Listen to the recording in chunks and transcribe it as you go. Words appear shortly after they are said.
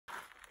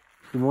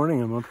Good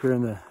morning, I'm up here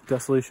in the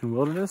Desolation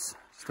Wilderness,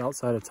 just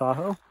outside of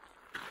Tahoe.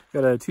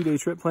 Got a 2-day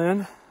trip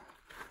planned,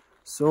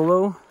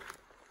 solo. I'm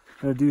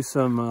gonna do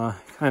some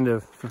kind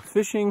of some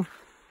fishing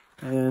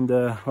and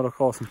what I'll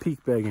call some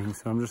peak begging.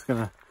 So I'm just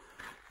gonna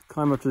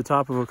climb up to the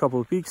top of a couple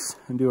of peaks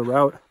and do a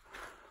route.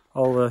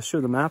 I'll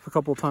show the map a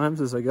couple of times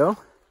as I go,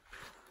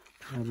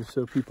 just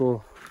so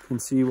people can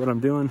see what I'm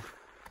doing.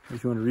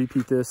 If you want to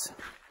repeat this,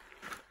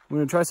 I'm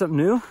gonna try something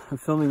new. I'm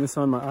filming this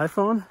on my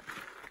iPhone.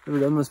 Never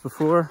done this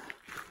before.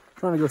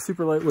 Trying to go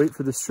super lightweight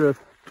for this trip.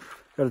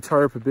 Got a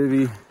tarp, a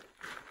bivvy.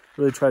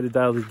 Really tried to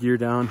dial the gear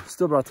down.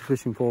 Still brought the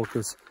fishing pole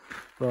because,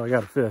 well, I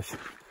got to fish.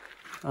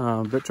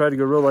 But tried to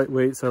go real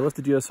lightweight. So I left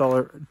the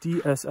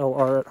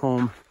DSLR at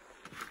home.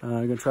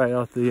 I'm gonna try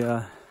out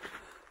the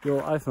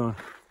old iPhone.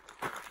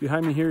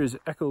 Behind me here is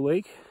Echo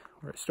Lake,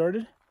 where I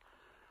started.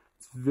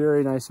 It's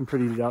very nice and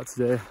pretty out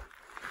today.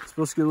 It's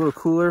supposed to get a little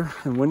cooler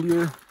and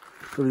windier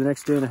over the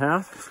next day and a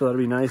half, so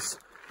that'll be nice.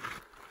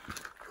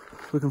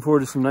 Looking forward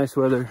to some nice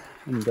weather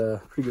and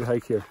pretty good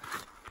hike here.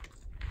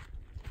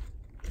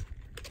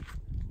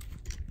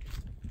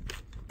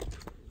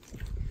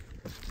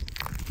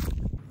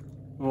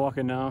 I'm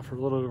walking now for a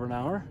little over an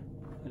hour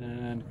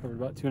and covered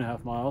about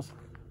 2.5 miles.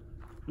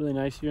 Really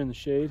nice here in the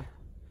shade.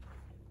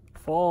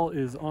 Fall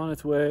is on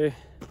its way.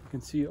 You can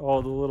see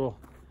all the little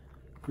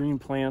green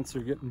plants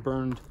are getting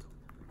burned,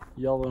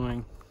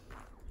 yellowing.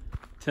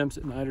 Temps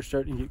at night are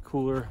starting to get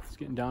cooler. It's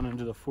getting down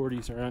into the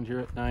 40s around here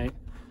at night.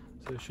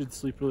 So I should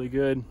sleep really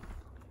good.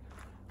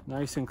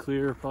 Nice and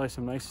clear, probably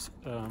some nice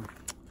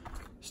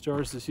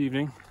stars this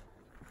evening.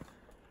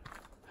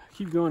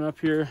 Keep going up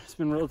here. It's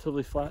been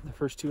relatively flat in the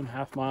first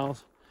 2.5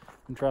 miles.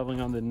 I'm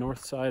traveling on the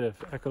north side of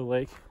Echo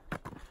Lake.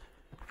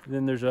 And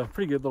then there's a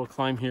pretty good little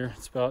climb here.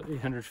 It's about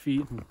 800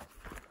 feet and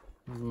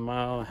a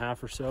mile and a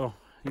half or so.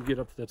 You get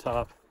up to the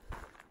top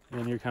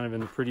and you're kind of in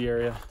the pretty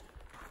area.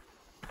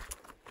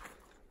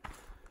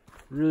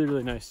 Really,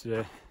 really nice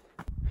today.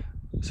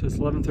 So it's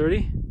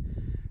 11:30.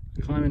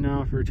 I'm climbing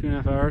now for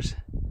 2.5 hours.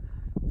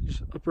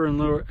 Just upper and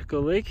lower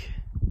Echo Lake.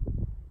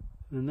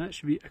 And then that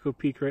should be Echo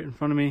Peak right in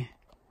front of me.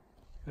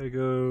 Gotta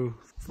go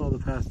follow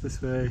the path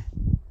this way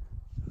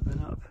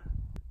and up.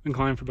 Been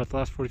climbing for about the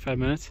last 45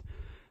 minutes.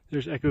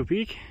 There's Echo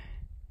Peak.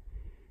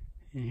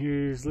 And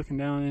here's looking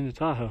down into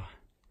Tahoe.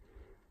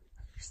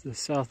 There's the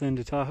south end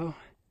of Tahoe.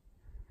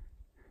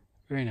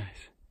 Very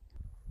nice.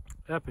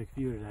 Epic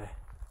view today.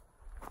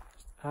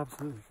 Just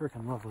absolutely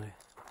freaking lovely.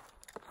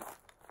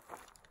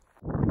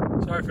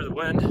 Sorry for the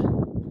wind,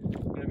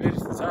 but I made it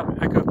to the top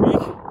of Echo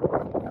Peak.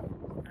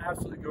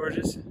 Absolutely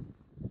gorgeous. You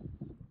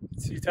can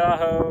see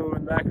Tahoe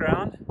in the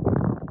background.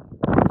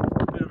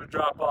 Bit of a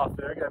drop off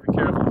there, gotta be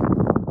careful.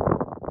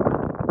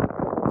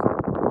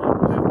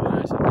 Unbelievably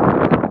nice up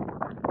there.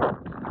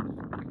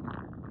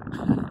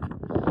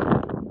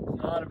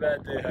 Not a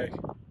bad day hike.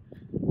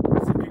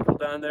 See people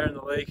down there in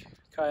the lake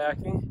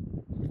kayaking.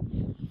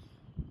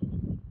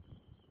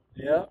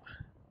 Yep.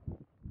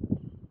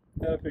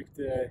 Epic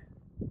day.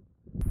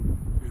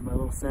 Here's my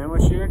little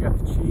sandwich here. Got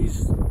the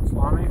cheese,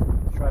 salami.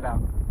 Let's try it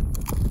out.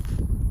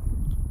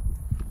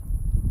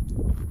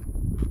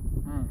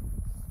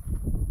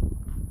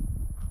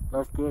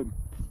 That's good.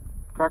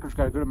 Crackers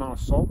got a good amount of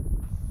salt.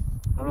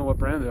 I don't know what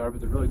brand they are, but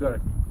they're really good.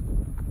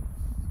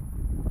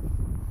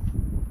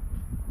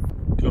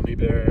 Gummy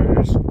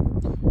bears.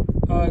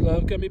 I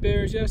love gummy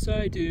bears, yes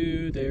I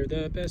do. They're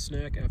the best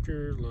snack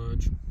after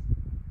lunch.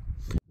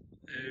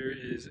 There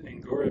is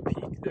Angora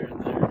Peak there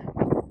and there.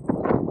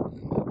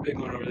 The big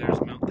one over there is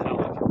Mount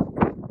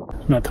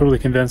Talek. I'm not totally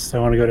convinced I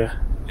want to go to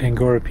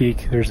Angora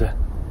Peak. There's a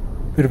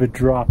bit of a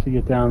drop to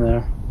get down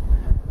there.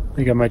 I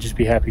think I might just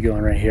be happy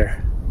going right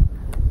here.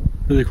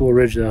 Really cool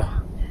ridge though.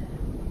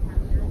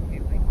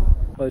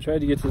 Well, I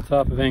tried to get to the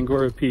top of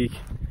Angora Peak,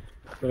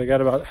 but I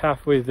got about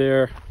halfway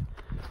there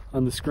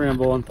on the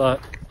scramble and thought,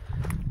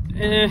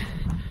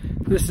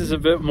 this is a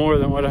bit more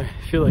than what I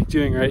feel like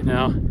doing right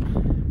now.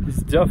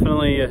 It's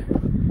definitely a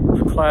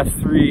class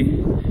 3,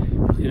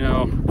 you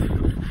know,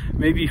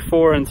 maybe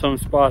 4 in some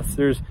spots.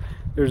 There's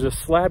a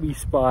slabby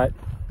spot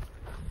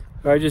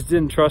where I just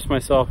didn't trust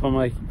myself. I'm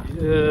like,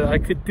 I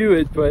could do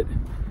it, but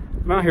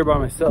I'm out here by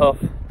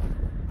myself.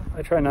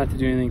 I try not to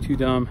do anything too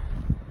dumb.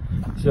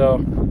 So,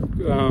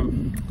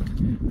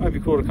 might be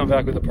cool to come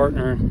back with a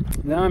partner.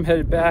 Now I'm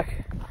headed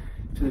back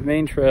to the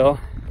main trail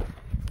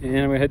and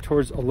I'm gonna head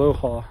towards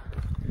Aloha.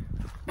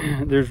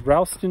 There's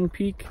Ralston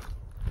Peak,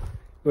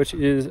 which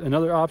is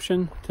another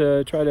option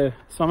to try to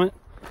summit.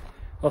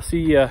 I'll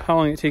see how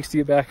long it takes to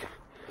get back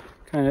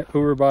kind of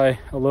over by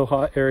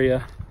Aloha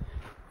area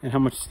and how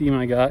much steam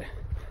I got.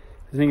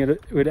 I think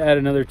it would add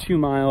another 2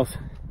 miles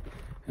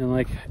and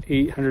like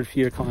 800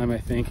 feet of climb, I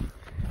think,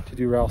 to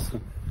do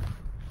Ralston.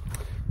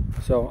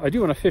 So I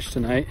do want to fish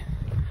tonight.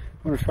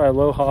 I want to try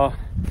Aloha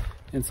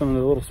and some of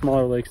the little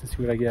smaller lakes and see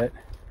what I get.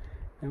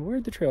 Now,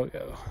 where'd the trail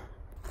go?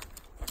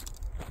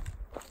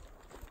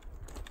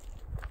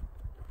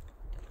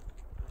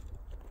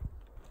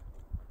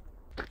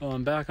 Well,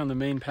 I'm back on the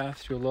main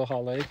path to Aloha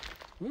Lake.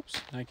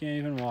 Whoops, I can't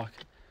even walk.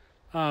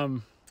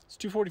 It's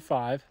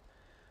 2:45.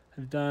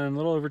 I've done a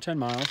little over 10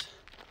 miles.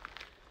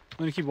 I'm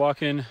gonna keep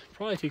walking.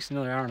 Probably takes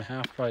another hour and a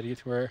half probably to get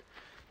to where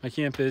my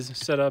camp is,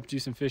 set up, do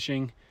some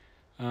fishing,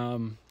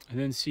 and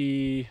then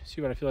see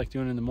what I feel like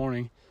doing in the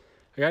morning.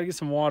 I gotta get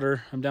some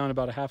water. I'm down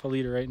about a half a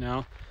liter right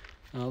now.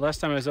 Last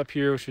time I was up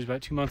here, which was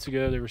about 2 months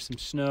ago, there was some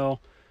snow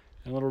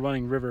and a little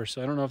running river,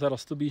 so I don't know if that'll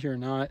still be here or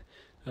not.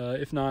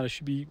 If not, I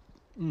should be,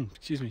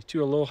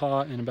 to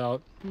Aloha in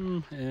about,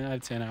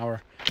 I'd say an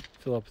hour.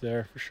 Fill up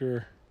there for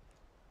sure.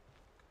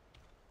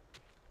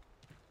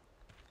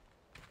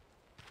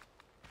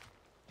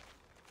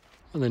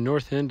 On the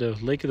north end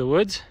of Lake of the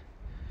Woods,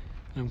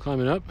 I'm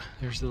climbing up.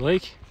 There's the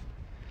lake.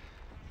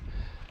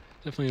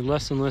 Definitely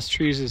less and less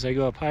trees as I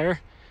go up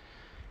higher.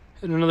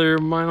 In another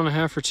mile and a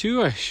half or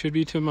two, I should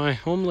be to my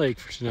home lake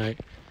for tonight.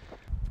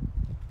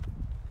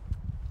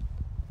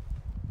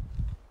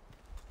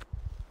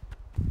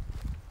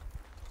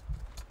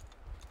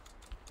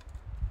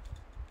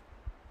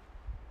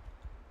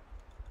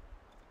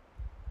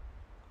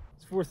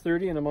 It's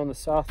 4:30 and I'm on the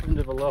south end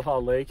of Aloha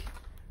Lake,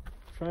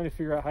 trying to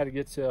figure out how to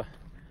get to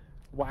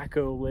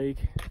Wacko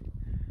Lake.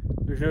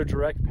 There's no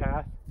direct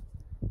path.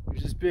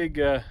 There's this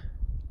big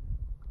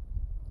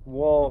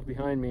wall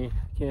behind me.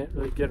 I can't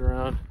really get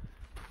around.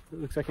 It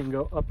looks like I can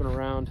go up and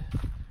around.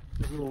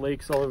 There's little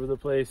lakes all over the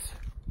place.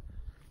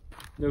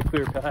 No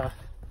clear path.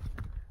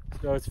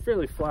 So it's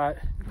fairly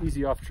flat,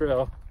 easy off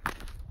trail.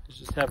 It's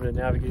just having to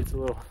navigate. It's a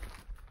little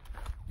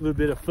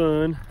bit of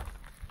fun.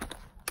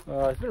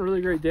 It's been a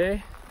really great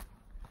day.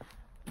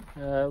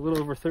 A little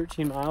over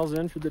 13 miles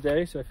in for the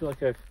day, so I feel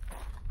like I've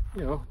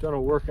done a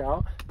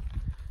workout.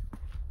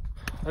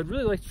 I'd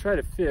really like to try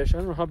to fish. I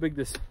don't know how big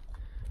this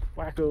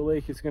Wacko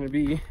Lake is going to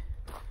be.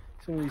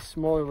 Some of these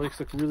smaller lakes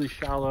look really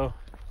shallow.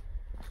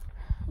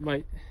 I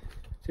might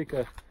take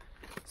a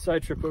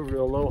side trip over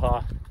to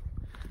Aloha,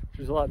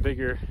 which is a lot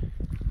bigger.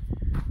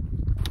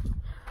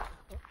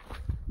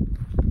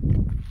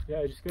 Yeah,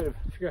 I just gotta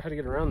figure out how to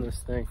get around this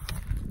thing.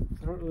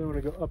 I don't really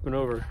want to go up and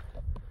over.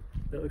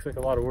 That looks like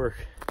a lot of work.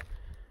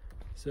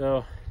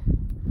 So,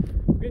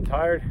 I'm getting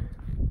tired.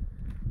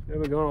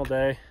 I've been going all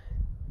day.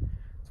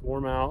 It's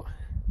warm out.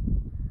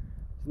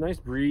 It's a nice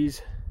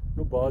breeze.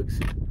 No bugs.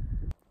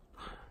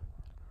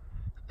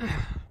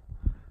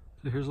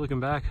 So here's looking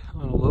back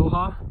on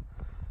Aloha,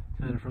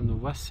 kind of from the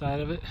west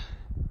side of it.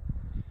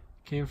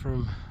 Came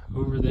from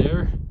over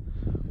there.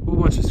 A whole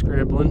bunch of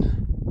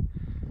scrambling.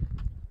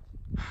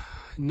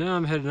 Now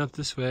I'm heading up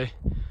this way.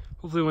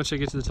 Hopefully once I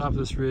get to the top of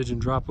this ridge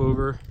and drop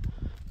over,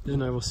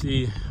 then I will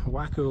see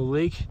Wacko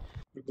Lake.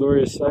 A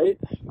glorious sight.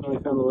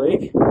 Finally found the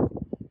lake.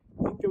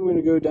 I think I'm going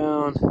to go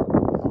down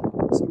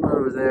somewhere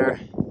over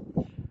there.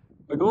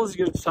 My goal is to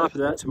get to the top of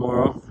that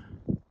tomorrow.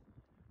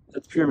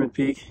 That's Pyramid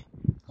Peak.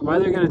 I'm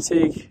either going to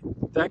take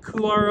that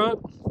couloir up,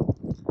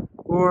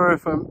 or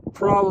if I'm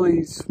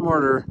probably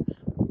smarter,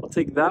 I'll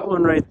take that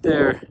one right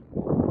there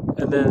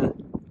and then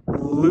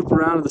loop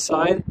around to the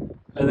side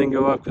and then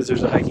go up because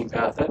there's a hiking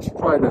path. That's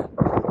probably the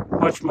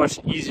much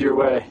easier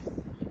way.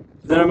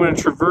 Then I'm going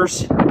to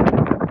traverse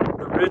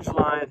the ridge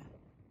line.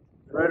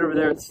 Right over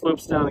there, it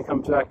slopes down and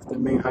comes back to the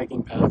main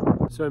hiking path.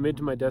 So I made it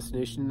to my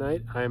destination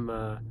tonight. I'm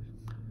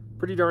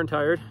pretty darn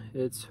tired.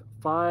 It's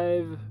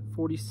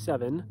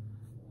 5:47.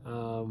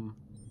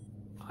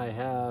 I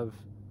have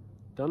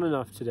done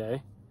enough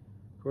today.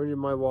 According to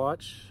my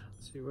watch,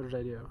 let's see, what did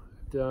I do?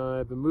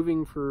 I've been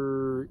moving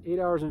for 8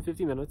 hours and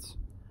 50 minutes.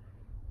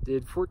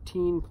 Did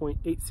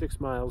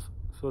 14.86 miles,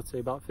 so let's say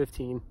about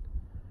 15.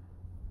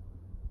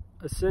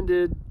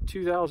 Ascended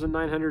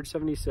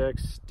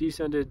 2,976,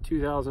 descended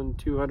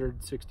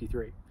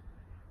 2,263.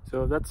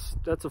 So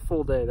that's a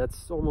full day.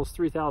 That's almost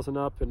 3,000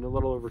 up and a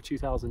little over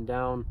 2,000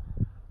 down.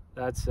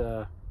 That's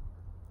a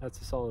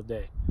solid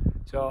day.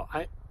 So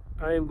I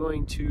am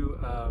going to.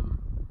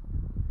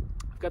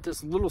 I've got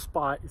this little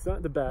spot. It's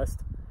not the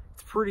best.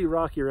 It's pretty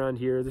rocky around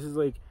here. This is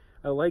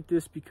I like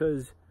this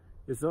because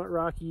it's not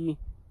rocky.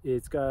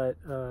 It's got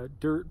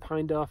dirt,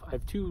 pine duff. I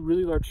have two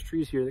really large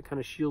trees here that kind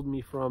of shield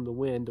me from the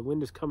wind. The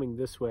wind is coming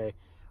this way.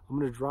 I'm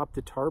going to drop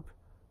the tarp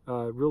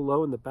real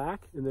low in the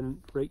back, and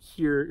then right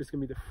here is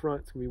going to be the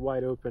front. It's going to be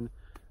wide open.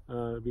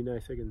 It'll be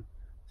nice. I can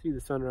see the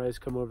sunrise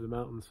come over the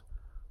mountains.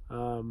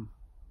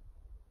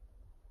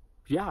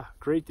 Yeah,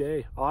 great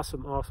day.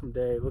 Awesome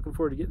day. Looking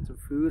forward to getting some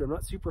food. I'm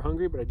not super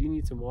hungry, but I do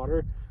need some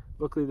water.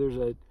 Luckily, there's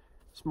a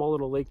small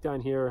little lake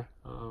down here,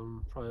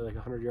 probably like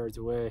 100 yards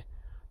away,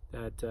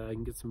 that I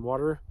can get some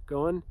water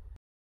going.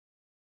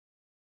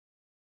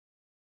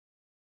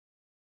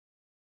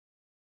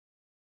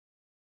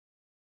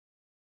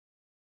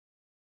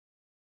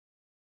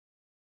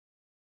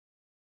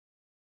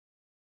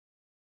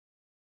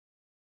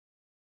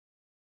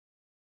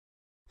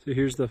 So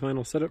here's the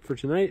final setup for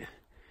tonight.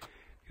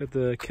 Got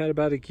the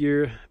Katabatic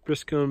Gear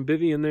Briscombe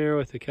bivy in there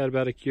with the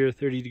Katabatic Gear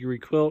 30-degree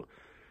quilt.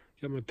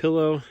 Got my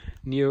pillow,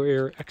 Neo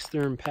Air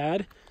Xtherm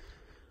pad.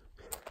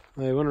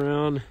 I went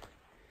around,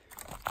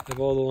 have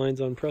all the lines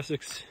on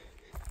Pressix.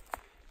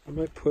 I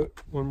might put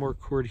one more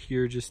cord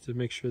here just to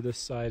make sure this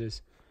side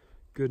is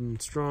good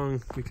and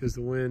strong, because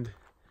the wind's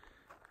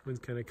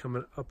kind of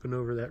coming up and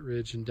over that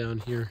ridge and down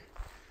here.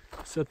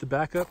 Set the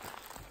back up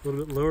a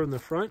little bit lower than the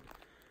front.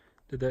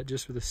 Did that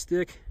just with a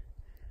stick.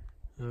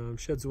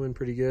 Sheds the wind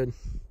pretty good.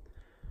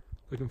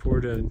 Looking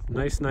forward to a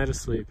nice night of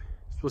sleep.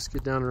 Supposed to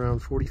get down around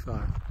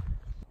 45.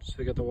 So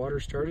I got the water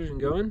started and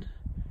going.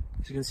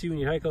 As you can see, when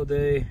you hike all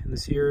day in the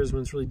Sierras,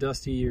 when it's really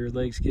dusty, your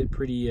legs get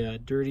pretty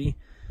dirty.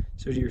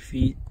 So do your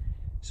feet.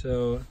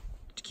 So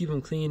to keep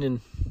them clean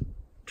and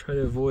try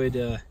to avoid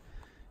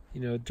you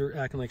know, dirt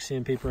acting like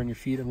sandpaper on your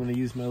feet, I'm going to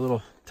use my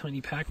little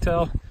tiny pack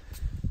towel.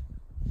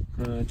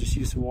 Just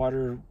use some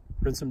water,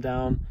 rinse them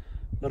down,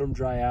 let them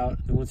dry out.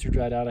 And once they're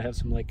dried out, I have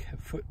some like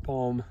foot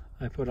balm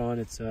I put on.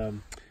 It's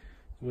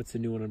what's the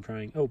new one I'm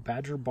trying? Oh,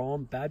 Badger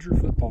Balm, Badger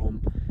Foot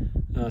Balm.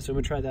 So I'm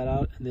gonna try that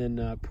out and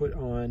then put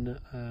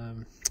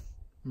on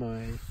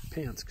my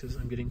pants because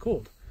I'm getting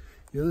cold.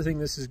 The other thing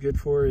this is good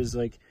for is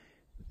like,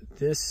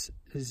 this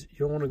is, you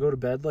don't want to go to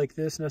bed like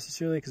this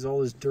necessarily because all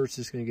this dirt's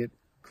just gonna get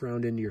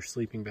ground into your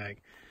sleeping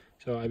bag.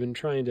 So I've been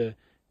trying to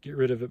get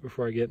rid of it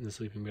before I get in the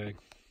sleeping bag.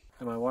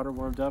 And my water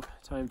warmed up,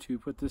 time to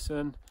put this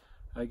in.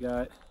 I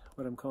got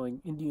what I'm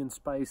calling Indian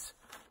spice.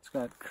 It's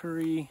got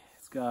curry,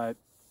 it's got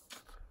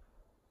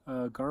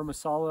garam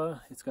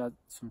masala, it's got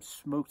some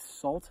smoked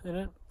salt in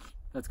it.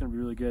 That's gonna be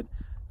really good.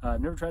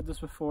 I've never tried this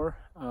before.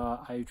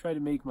 I try to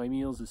make my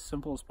meals as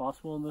simple as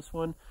possible in this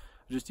one.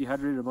 I just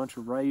dehydrated a bunch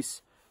of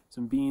rice,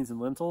 some beans and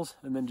lentils,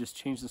 and then just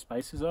changed the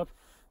spices up.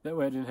 That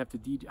way I didn't have to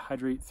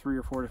dehydrate 3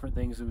 or 4 different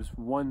things. It was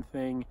one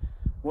thing,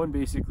 one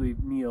basically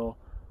meal,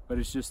 but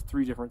it's just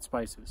 3 different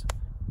spices.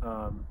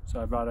 So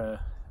I brought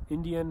a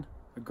Indian,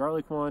 a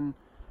garlic one,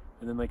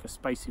 and then like a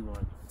spicy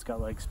one. It's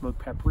got like smoked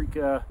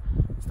paprika,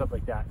 stuff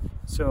like that.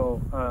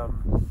 So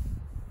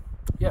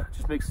yeah, it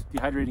just makes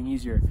dehydrating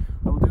easier.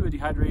 I will do a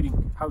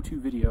dehydrating how-to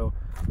video,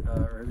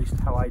 or at least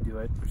how I do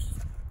it, which is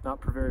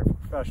not very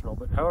professional,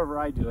 but however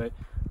I do it,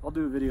 I'll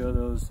do a video of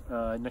those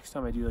next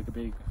time I do like a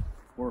big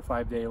 4 or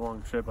 5 day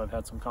long trip. I've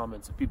had some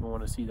comments if people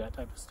want to see that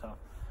type of stuff.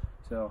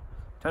 So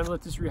time to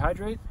let this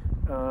rehydrate.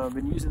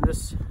 Been using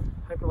this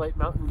Hyperlight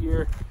mountain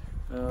gear,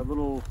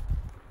 little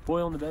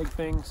boil in the bag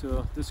thing.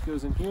 So this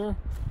goes in here,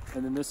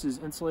 and then this is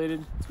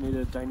insulated. It's made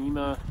of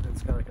Dyneema, and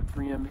it's got like a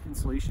 3M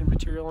insulation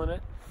material in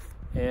it,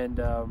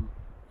 and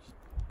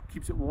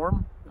keeps it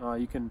warm.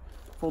 You can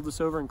fold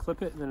this over and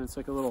clip it, and then it's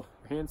like a little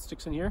hand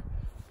sticks in here.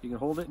 You can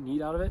hold it and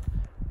eat out of it,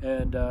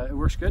 and it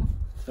works good.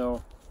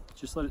 So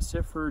just let it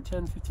sit for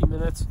 10-15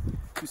 minutes,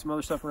 do some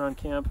other stuff around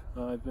camp.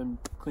 I've been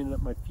cleaning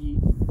up my feet,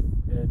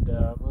 and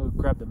we'll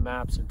grab the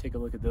maps and take a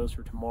look at those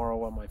for tomorrow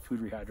while my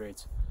food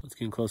rehydrates. It's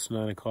getting close to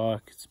 9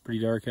 o'clock. It's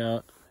pretty dark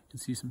out. You can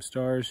see some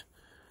stars.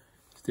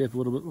 Stay up a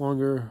little bit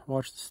longer,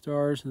 watch the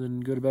stars, and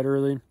then go to bed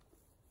early.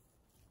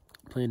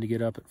 Plan to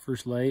get up at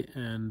first light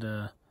and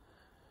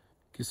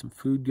get some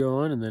food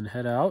going, and then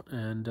head out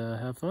and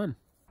have fun.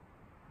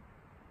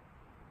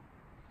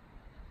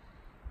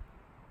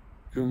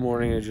 Good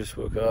morning, I just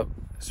woke up.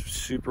 It was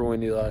super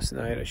windy last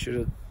night. I should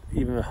have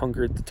even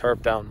hunkered the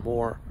tarp down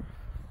more.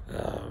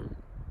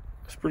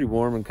 It's pretty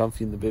warm and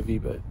comfy in the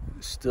bivvy, but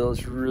still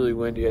it's really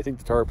windy. I think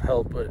the tarp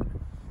helped, but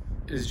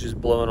it's just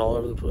blowing all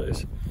over the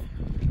place.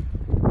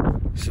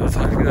 So I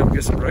thought I'd get up and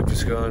get some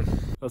breakfast going.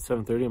 About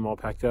 7:30, I'm all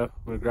packed up.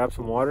 I'm gonna grab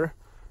some water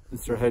and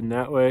start heading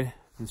that way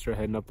and start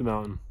heading up the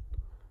mountain.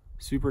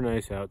 Super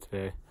nice out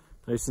today.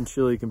 Nice and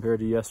chilly compared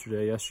to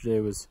yesterday. Yesterday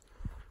was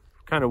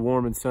kind of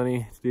warm and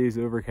sunny. Today's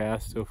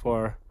overcast so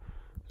far.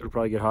 It'll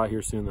probably get hot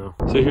here soon though.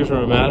 So here's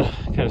where I'm at.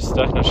 Kind of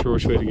stuck, not sure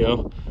which way to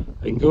go.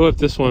 I can go up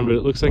this one, but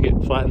it looks like it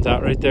flattens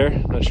out right there.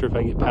 Not sure if I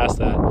can get past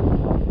that.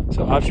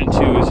 So option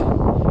 2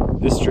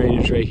 is this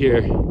drainage right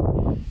here,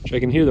 which I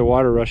can hear the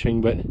water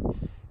rushing, but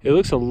it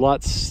looks a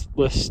lot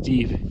less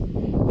steep.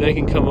 Then I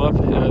can come up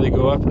and either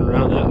go up and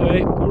around that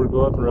way, or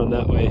go up and around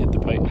that way, hit the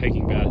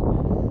hiking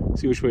path.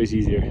 See which way is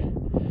easier.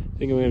 I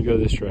think I'm gonna go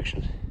this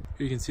direction.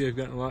 Here you can see I've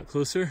gotten a lot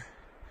closer.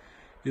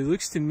 It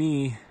looks to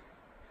me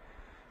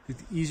like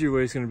the easier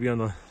way is going to be on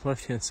the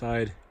left-hand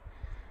side.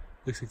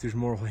 Looks like there's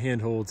more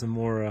handholds and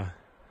more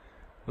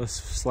less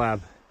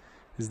slab.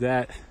 Is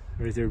that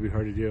right there would be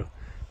hard to do.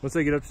 Once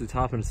I get up to the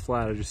top and it's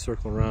flat, I just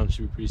circle around. It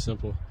should be pretty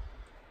simple.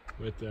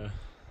 But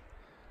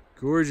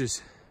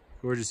gorgeous,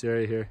 gorgeous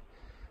area here.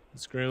 I'm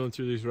scrambling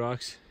through these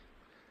rocks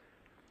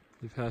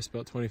the past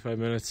about 25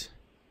 minutes.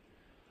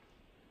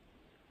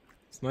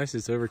 It's nice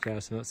it's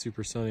overcast and not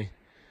super sunny.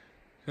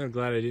 Kind of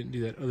glad I didn't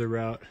do that other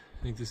route.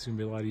 I think this is gonna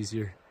be a lot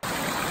easier.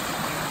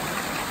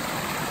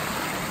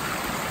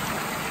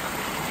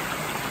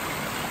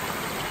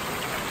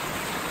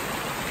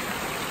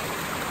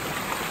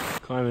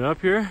 Climbing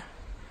up here.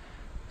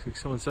 Looks like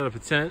someone set up a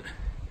tent.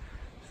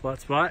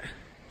 Flat spot.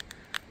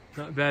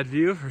 Not a bad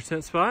view for a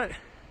tent spot.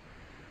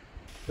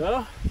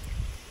 So,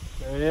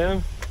 there I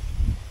am.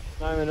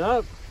 Climbing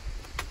up.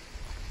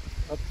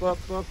 Up,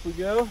 up, up we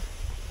go.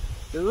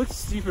 It looks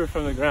steeper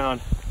from the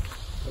ground.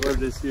 I love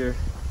this here.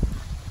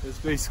 It's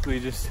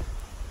basically just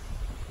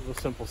a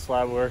little simple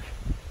slab work.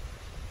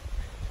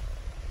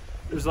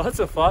 There's lots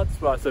of flat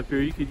spots up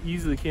here. You could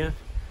easily camp.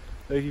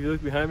 Like if you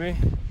look behind me,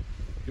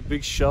 a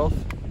big shelf.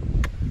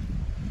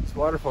 This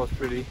waterfall's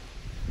pretty.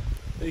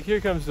 Like here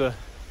comes the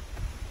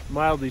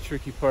mildly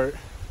tricky part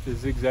to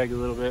zigzag a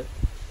little bit,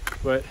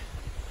 but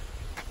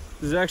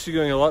this is actually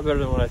going a lot better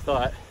than what I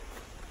thought.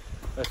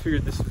 I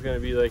figured this was going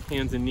to be like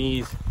hands and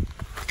knees,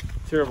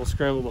 terrible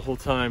scramble the whole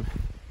time.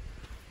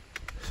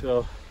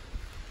 So,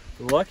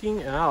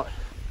 lucking out.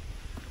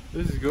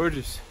 This is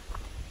gorgeous.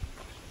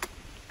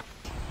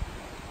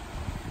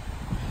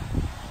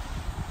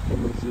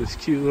 There's this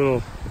cute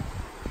little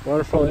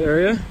waterfall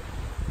area.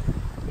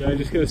 Now I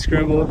just gotta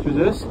scramble up through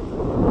this.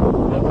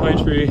 That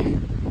pine tree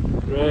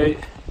right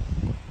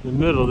in the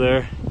middle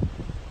there,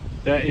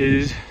 that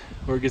is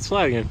where it gets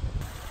flat again.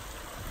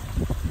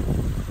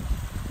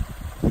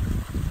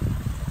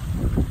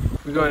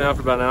 We're going now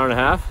for about an hour and a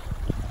half.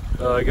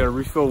 I gotta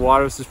refill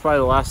water. This is probably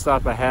the last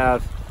stop I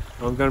have.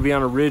 I'm gonna be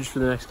on a ridge for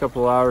the next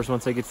couple of hours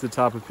once I get to the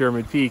top of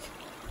Pyramid Peak.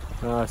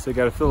 So I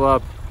gotta fill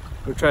up.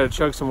 We'll try to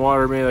chug some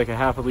water, maybe like a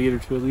half a liter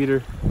to a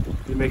liter,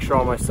 to make sure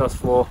all my stuff's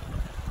full.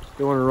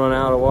 Don't want to run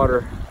out of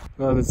water.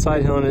 I've been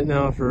side hilling it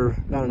now for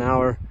about an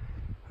hour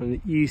from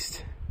the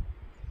east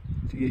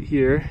to get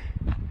here.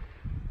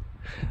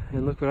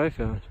 And look what I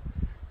found.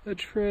 A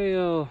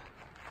trail.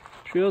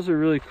 Trails are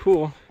really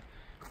cool.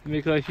 They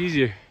make life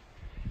easier.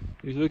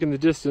 If you look in the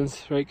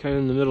distance, right kind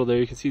of in the middle there,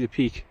 you can see the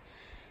peak.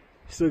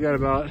 Still got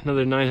about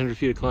another 900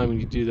 feet of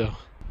climbing to do though.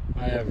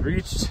 I have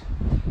reached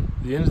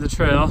the end of the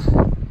trail,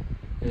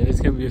 and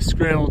it's gonna be a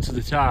scramble to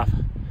the top.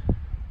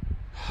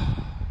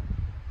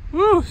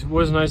 Woo! It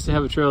was nice to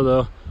have a trail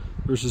though,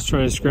 versus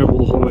trying to scramble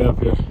the whole way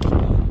up here.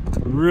 It's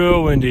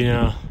real windy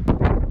now.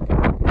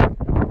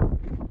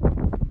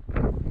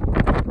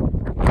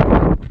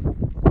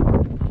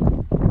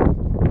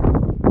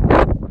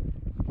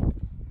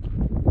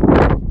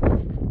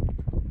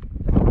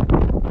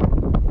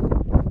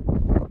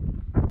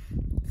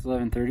 It's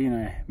 11:30 and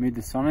I made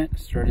the summit.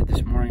 Started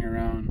this morning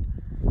around,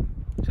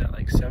 is that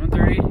like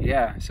 7:30?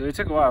 Yeah, so it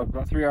took a while,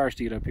 about 3 hours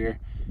to get up here.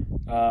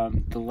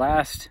 The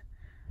last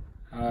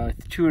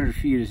 200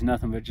 feet is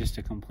nothing but just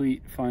a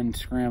complete fun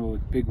scramble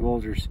with big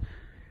boulders.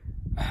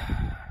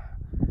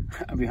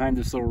 I'm behind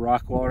this little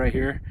rock wall right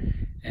here,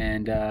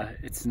 and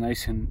it's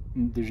nice and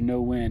there's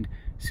no wind.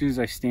 As soon as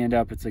I stand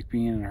up, it's like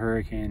being in a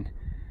hurricane.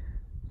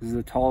 This is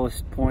the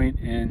tallest point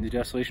in the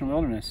Desolation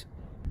Wilderness.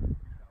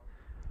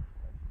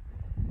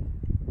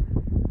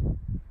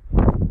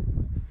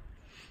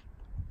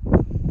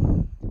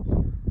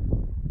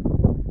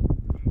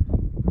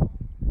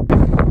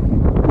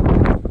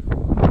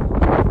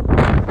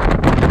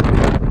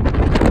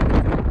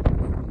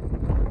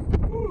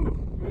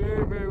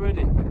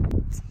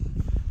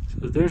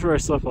 There's where I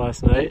slept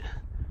last night.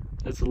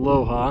 That's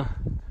Aloha.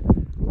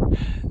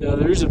 Now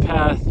there's a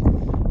path.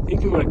 I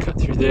think you want to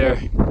cut through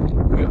there.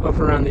 Go up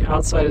around the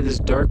outside of this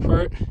dark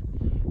part.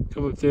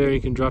 Come up there,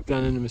 you can drop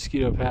down into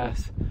Mosquito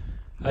Pass.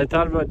 I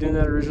thought about doing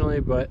that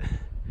originally, but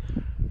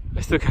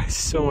I still got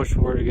so much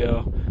more to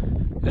go.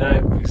 And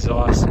I'm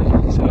exhausted.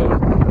 So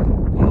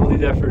I'll leave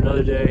that for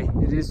another day.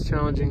 It is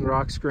challenging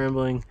rock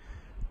scrambling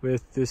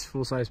with this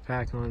full-size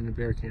pack on and a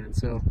bear can.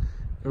 So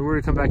if we're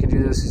to come back and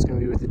do this, it's going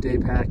to be with the day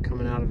pack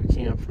coming out of a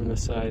camp from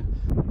this side.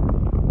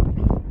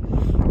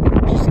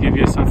 Just to give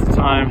you a sense of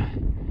time,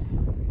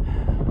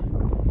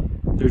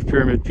 there's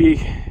Pyramid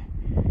Peak,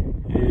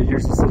 and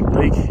here's this little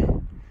lake. It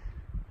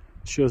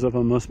shows up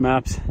on most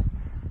maps. It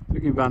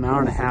took me about an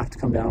hour and a half to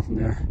come down from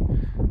there.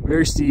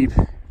 Very steep,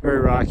 very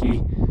rocky,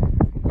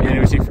 and it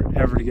would take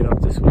forever to get up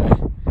this way.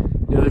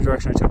 The other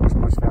direction I took was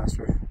much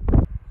faster.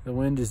 The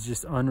wind is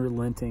just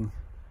unrelenting.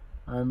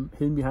 I'm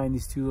hidden behind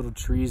these two little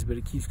trees, but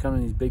it keeps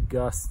coming, these big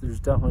gusts. There's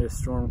definitely a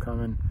storm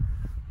coming.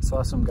 I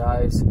saw some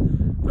guys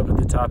up at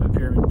the top of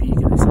Pyramid Peak,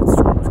 and they said the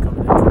storm was coming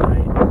in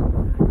tonight.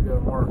 Here we go,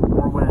 more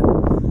wind.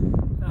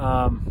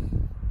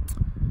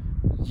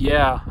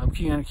 Yeah, I'm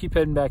gonna keep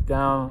heading back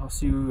down. I'll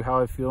see how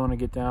I feel when I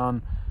get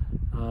down.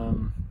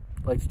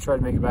 I'd like to try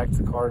to make it back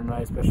to the car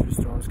tonight, especially if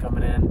the storm's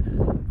coming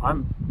in.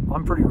 I'm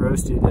pretty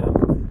roasted.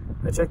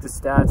 I checked the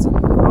stats in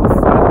about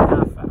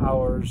 5.5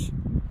 hours.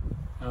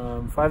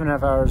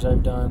 5.5 hours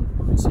I've done.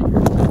 Let me see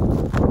here.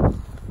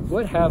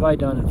 What have I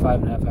done in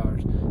 5.5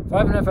 hours?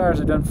 5.5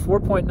 hours I've done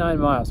 4.9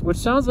 miles, which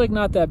sounds like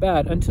not that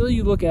bad until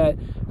you look at,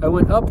 I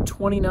went up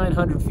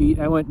 2,900 feet,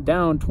 I went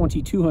down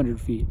 2,200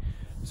 feet.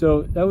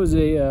 So that was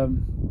a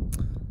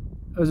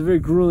very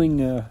grueling,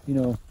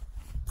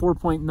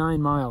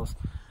 4.9 miles.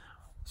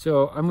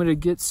 So I'm gonna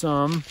get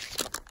some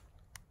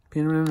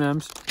peanut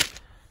M&Ms.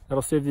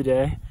 That'll save the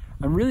day.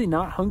 I'm really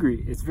not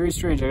hungry. It's very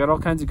strange. I got all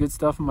kinds of good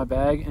stuff in my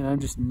bag and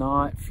I'm just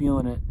not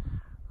feeling it.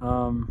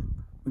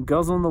 I'm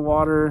guzzling the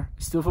water.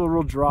 I still feel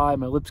real dry.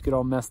 My lips get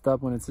all messed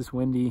up when it's this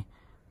windy,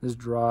 this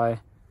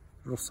dry,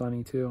 real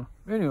sunny too.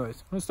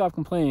 Anyways, I'm gonna stop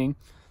complaining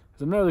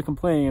because I'm not really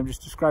complaining. I'm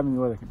just describing the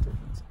weather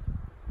conditions.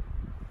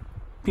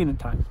 Peanut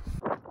time.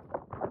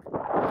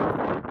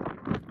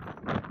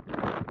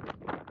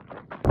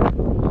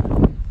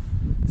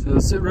 So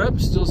sit rep,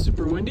 still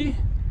super windy.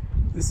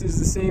 This is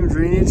the same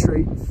drainage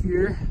right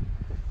here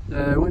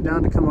that I went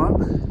down to come up.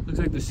 Looks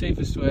like the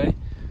safest way.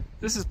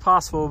 This is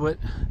possible, but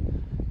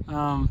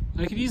I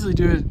could easily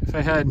do it if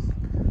I had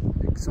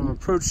like some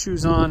approach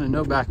shoes on and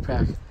no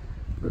backpack.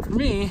 But for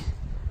me,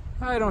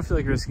 I don't feel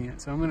like risking it,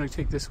 so I'm gonna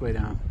take this way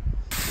down.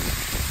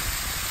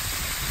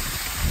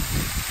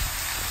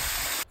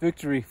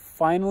 Victory,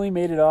 finally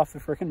made it off the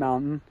frickin'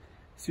 mountain.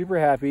 Super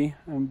happy.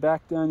 I'm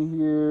back down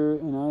here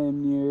and I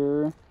am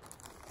near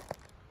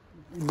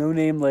No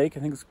Name Lake. I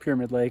think it's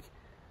Pyramid Lake.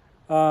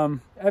 I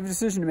have a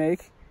decision to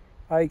make.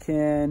 I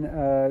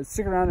can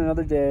stick around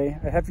another day.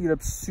 I have to get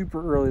up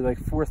super early, like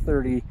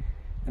 4:30,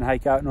 and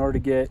hike out in order to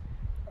get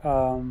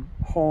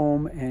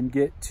home and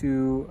get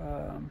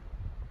to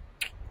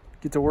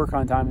work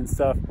on time and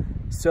stuff.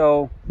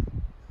 So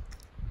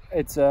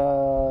it's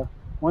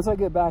once I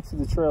get back to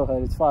the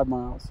trailhead, it's 5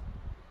 miles,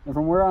 and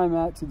from where I'm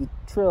at to the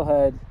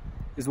trailhead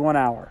is 1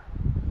 hour.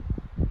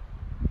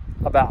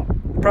 About.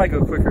 We'll probably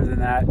go quicker than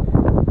that.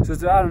 So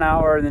it's about an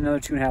hour and then another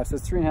 2.5. So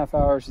it's 3.5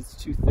 hours. It's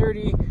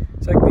 2:30.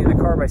 So I can be in the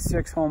car by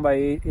 6, home by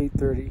 8,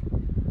 8:30.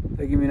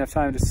 They give me enough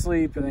time to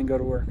sleep and then go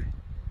to work.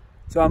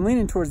 So I'm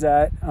leaning towards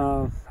that.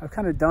 I've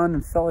kind of done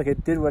and felt like I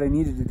did what I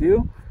needed to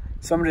do.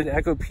 Summited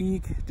Echo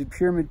Peak, did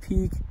Pyramid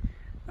Peak.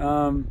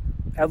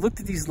 I looked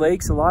at these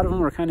lakes. A lot of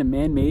them are kind of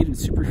man-made and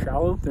super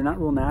shallow. They're not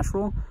real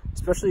natural,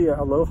 especially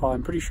Aloha.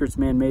 I'm pretty sure it's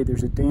man-made.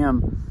 There's a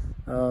dam,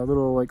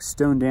 little like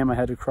stone dam I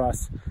had to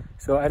cross.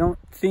 So I don't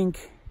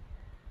think,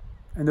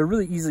 and they're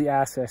really easily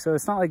accessed. So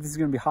it's not like this is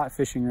gonna be hot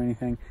fishing or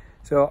anything.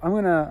 So I'm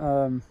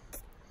gonna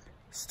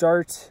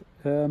start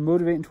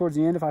motivating towards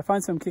the end. If I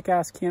find some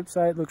kick-ass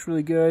campsite, looks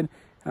really good,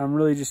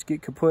 really just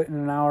get kaput in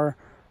an hour,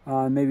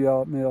 maybe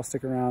I'll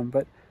stick around.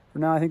 But for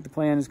now, I think the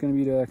plan is going to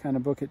be to kind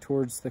of book it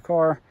towards the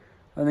car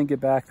and then get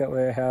back. That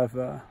way I have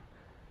a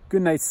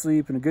good night's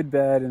sleep and a good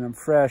bed and I'm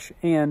fresh,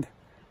 and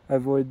I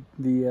avoid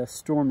the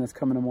storm that's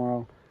coming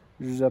tomorrow.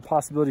 There's a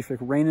possibility for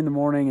like rain in the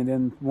morning and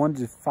then 1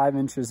 to 5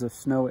 inches of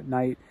snow at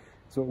night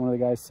is what one of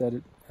the guys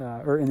said,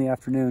 or in the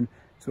afternoon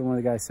is what one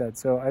of the guys said.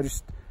 So I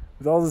just,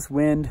 with all this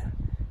wind,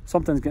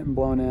 something's getting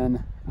blown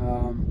in.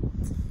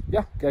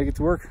 Yeah, gotta get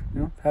to work.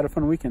 You know, had a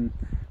fun weekend.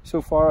 So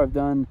far I've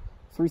done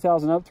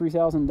 3,000 up,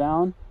 3,000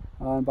 down,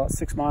 about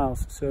 6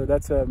 miles. So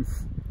that's a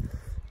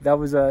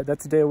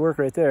day of work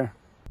right there.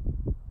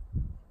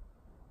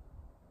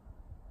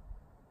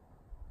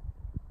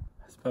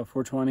 It's about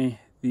 4:20.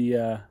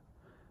 The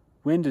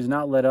wind does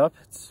not let up.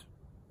 It's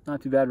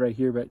not too bad right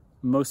here, but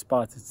most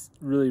spots it's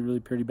really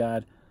pretty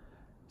bad.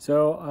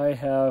 So I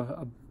have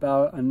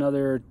about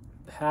another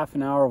half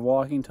an hour of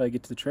walking until I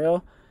get to the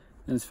trail,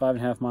 and it's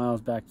 5.5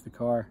 miles back to the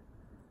car.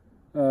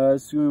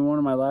 It's going to be one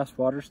of my last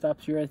water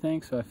stops here, I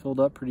think. So I filled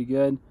up pretty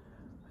good.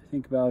 I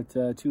think about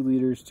 2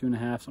 liters,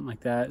 2.5, something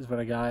like that is what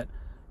I got.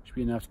 Should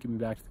be enough to get me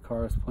back to the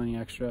car with plenty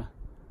extra.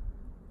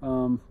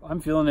 I'm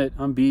feeling it.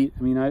 I'm beat.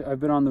 I mean, I've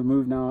been on the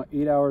move now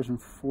 8 hours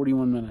and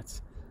 41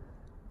 minutes.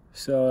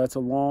 So that's a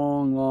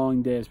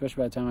long day,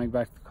 especially by the time I get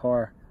back to the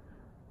car.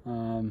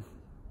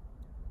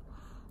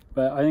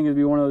 But I think it'd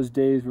be one of those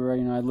days where,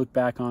 you know, I look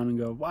back on and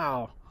go,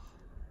 wow,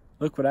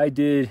 look what I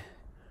did.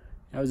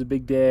 That was a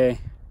big day.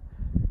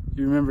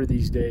 You remember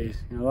these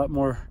days, you know, a lot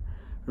more.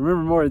 I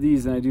remember more of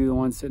these than I do the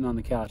ones sitting on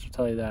the couch, I'll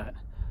tell you that.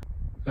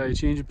 All right,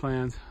 change of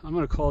plans. I'm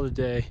gonna call it a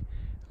day.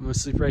 I'm gonna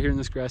sleep right here in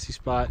this grassy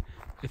spot.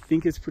 I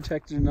think it's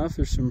protected enough.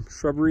 There's some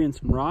shrubbery and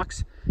some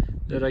rocks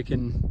that I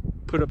can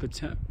put up a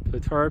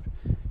tarp.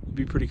 It'll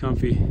be pretty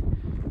comfy.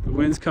 The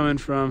wind's coming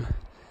from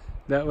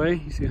that way.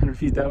 You see 100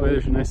 feet that way,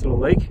 there's a nice little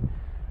lake.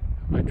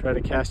 Might try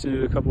to cast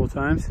into it a couple of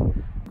times.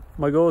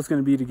 My goal is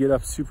gonna be to get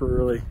up super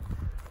early,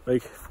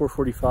 like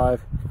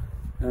 4:45,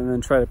 and then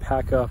try to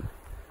pack up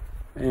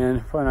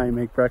and probably not even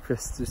make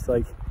breakfast, just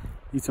like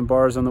eat some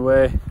bars on the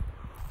way.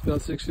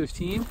 About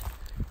 6:15,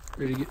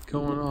 ready to get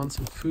going on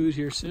some food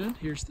here soon.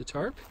 Here's the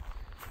tarp,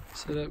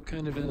 set up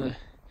kind of in a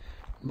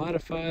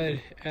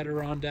modified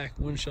Adirondack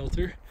wind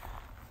shelter.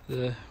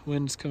 The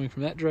wind's coming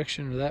from that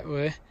direction or that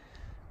way,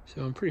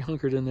 so I'm pretty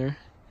hunkered in there.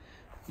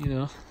 You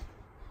know,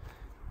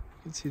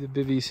 you can see the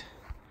bivvies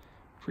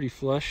pretty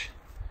flush.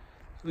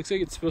 It looks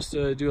like it's supposed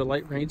to do a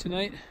light rain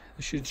tonight.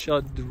 It should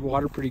shed the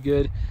water pretty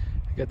good.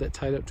 I got that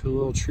tied up to a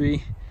little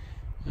tree.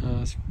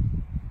 It's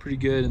pretty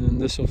good, and then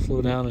this will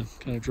flow down and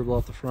kind of dribble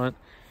off the front.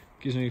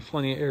 Gives me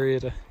plenty of area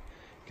to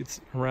get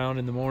around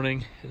in the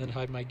morning and then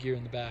hide my gear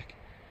in the back.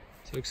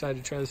 So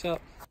excited to try this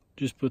out.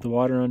 Just put the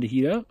water on to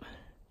heat up.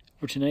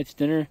 For tonight's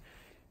dinner,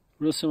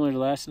 real similar to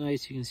last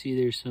night's. You can see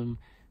there's some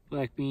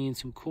black beans,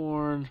 some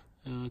corn,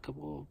 a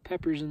couple of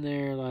peppers in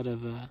there, a lot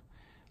of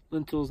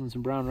lentils and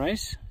some brown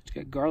rice. It's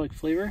got garlic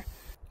flavor.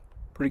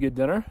 Pretty good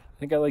dinner. I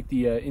think I like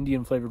the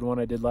Indian flavored one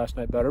I did last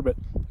night better, but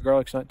the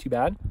garlic's not too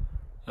bad.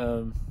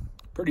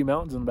 Pretty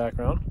mountains in the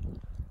background.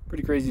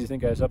 Pretty crazy to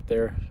think I was up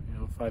there, you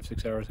know,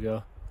 5-6 hours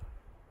ago.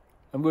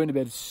 I'm going to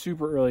bed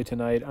super early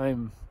tonight.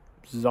 I'm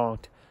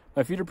zonked.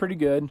 My feet are pretty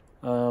good.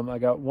 I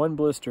got 1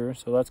 blister,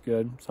 so that's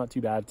good. It's not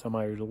too bad. It's on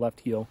my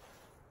left heel.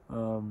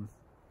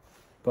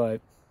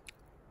 But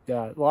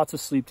yeah, lots of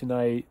sleep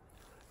tonight.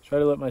 Try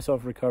to let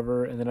myself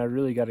recover, and then I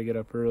really got to get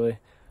up early.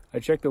 I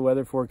checked the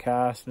weather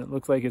forecast, and it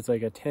looks like it's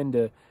like a 10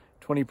 to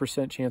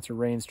 20% chance of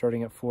rain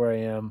starting at 4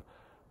 a.m.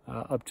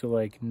 Up to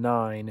like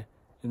 9,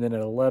 and then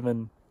at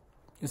 11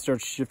 it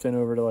starts shifting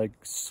over to like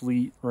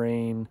sleet,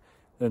 rain,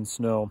 then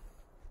snow.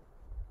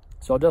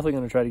 So I'm definitely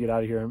going to try to get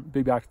out of here and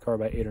be back to the car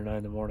by 8 or 9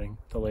 in the morning,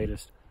 the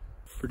latest.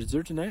 For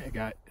dessert tonight, I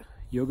got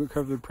yogurt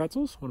covered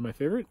pretzels, one of my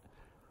favorite.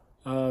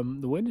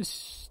 The wind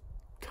is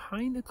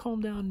kind of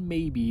calmed down,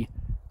 maybe.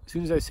 As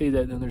soon as I say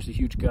that, then there's a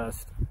huge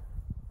gust.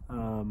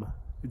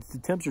 The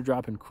temps are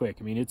dropping quick.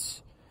 I mean,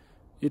 it's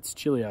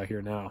chilly out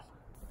here now.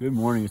 Good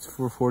morning. It's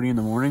 4:40 in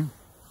the morning.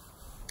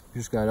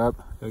 Just got up.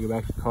 Gotta go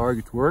back to the car,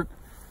 get to work.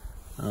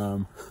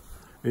 It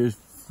is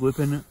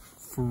flipping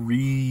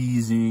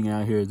freezing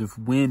out here. The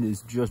wind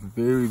is just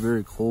very,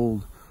 very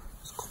cold.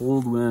 It's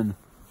cold wind.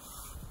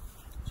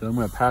 So I'm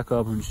gonna pack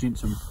up and just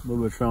eat a little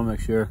bit of trail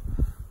mix here.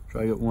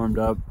 Try to get warmed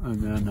up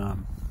and then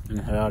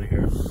head out of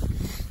here.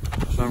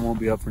 The sun won't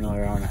be up for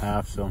another hour and a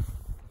half, so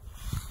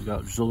we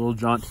got just a little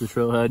jaunt to the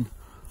trailhead,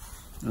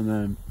 and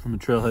then from the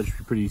trailhead it should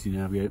be pretty easy to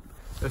navigate.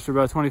 After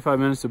about 25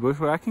 minutes of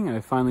bushwhacking, I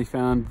finally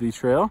found the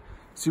trail.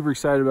 Super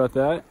excited about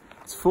that.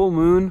 It's full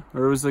moon,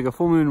 or it was like a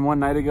full moon one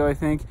night ago, I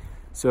think.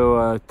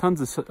 So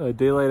tons of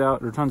daylight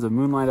out, or tons of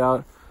moonlight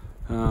out.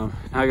 Now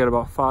I got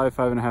about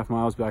 5.5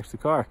 miles back to the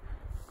car.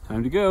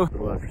 Time to go. A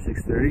little after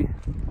 6:30.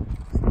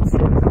 Sun's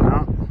starting to come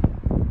out.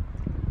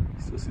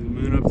 Still see the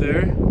moon up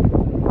there.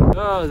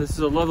 Oh, this is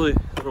a lovely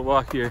little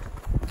walk here.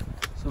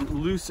 Some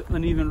loose,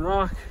 uneven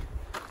rock.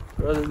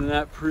 But other than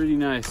that, pretty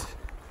nice.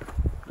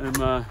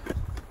 I'm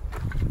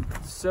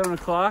 7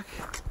 o'clock.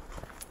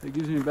 That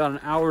gives me about an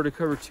hour to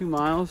cover 2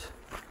 miles.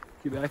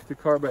 Get back to the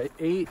car by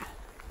 8.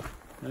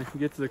 And I can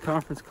get to the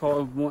conference call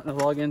I'm wanting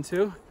to log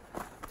into.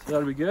 So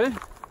that'll be good.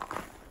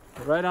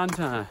 But right on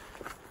time.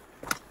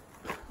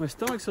 My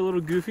stomach's a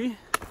little goofy.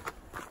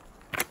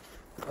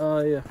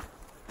 Yeah.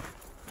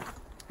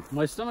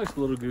 My stomach's a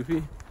little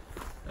goofy.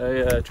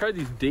 I tried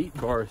these date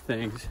bar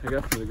things I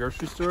got from the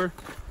grocery store.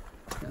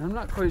 And I'm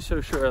not quite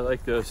so sure I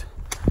like those.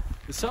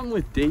 There's something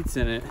with dates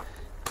in it.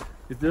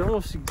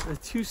 They're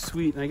too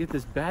sweet and I get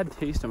this bad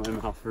taste in my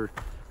mouth for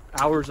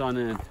hours on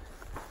end.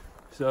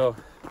 So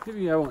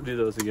maybe I won't do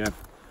those again.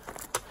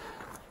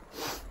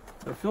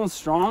 I'm feeling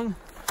strong.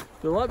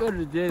 I feel a lot better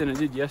today than I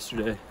did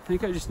yesterday. I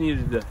think I just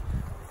needed to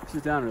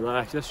sit down and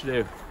relax.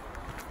 Yesterday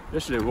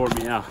wore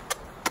me out.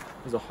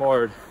 It was a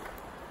hard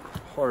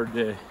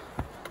day.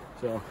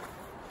 So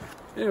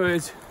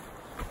anyways,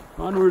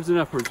 onwards and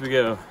upwards we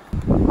go.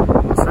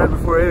 It's right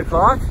before 8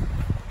 o'clock.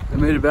 I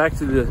made it back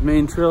to the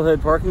main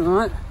trailhead parking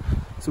lot.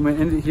 So I'm gonna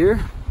end it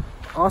here.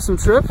 Awesome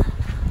trip.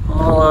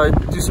 I'll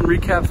do some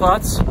recap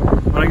thoughts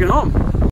when I get home.